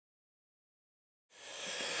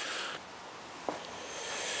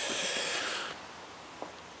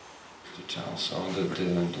Also,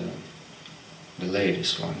 the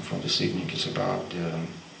latest one for this evening is about the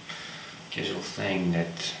casual thing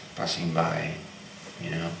that passing by, you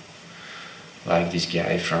know, like this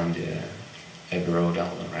guy from the Abbey Road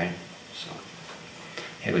album, right? So,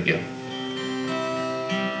 here we go.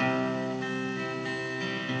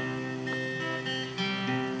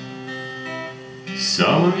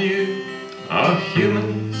 Some of you are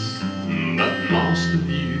humans, but most of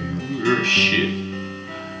you are shit.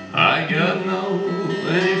 I got no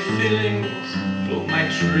any feelings, pull my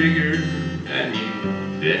trigger and you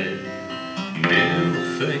dead.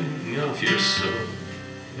 Nil Fink of your soul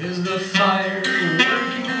is the fire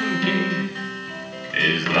working key.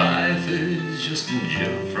 His life is just a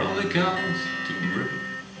jump from the cons to grave.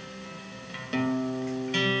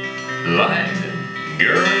 Like the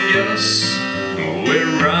girl and us,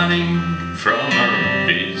 we're running from our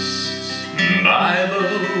beasts. Bible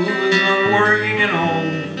is not working at all,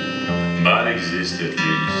 but exists at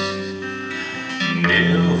least.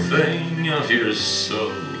 Nil Fink of your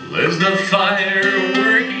soul is the fire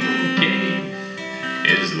working cave.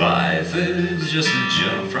 His life is just a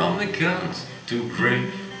jump from the cunt to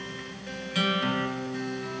grave.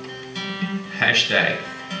 Hashtag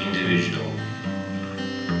individual,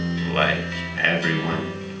 like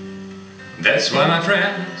everyone. That's why, my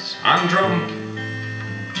friends, I'm drunk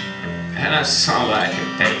and I sound like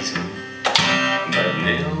a painter. But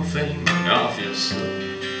Nil Fink of your soul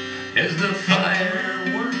is the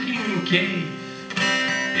fire working cave.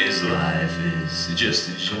 His life is just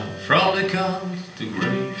a jump from the cunt to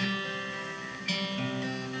grave.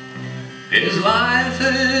 His life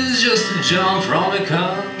is just a jump from the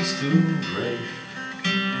cunt to grave.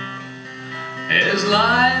 His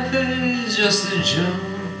life is just a jump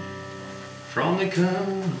from the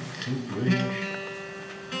cunt to grave.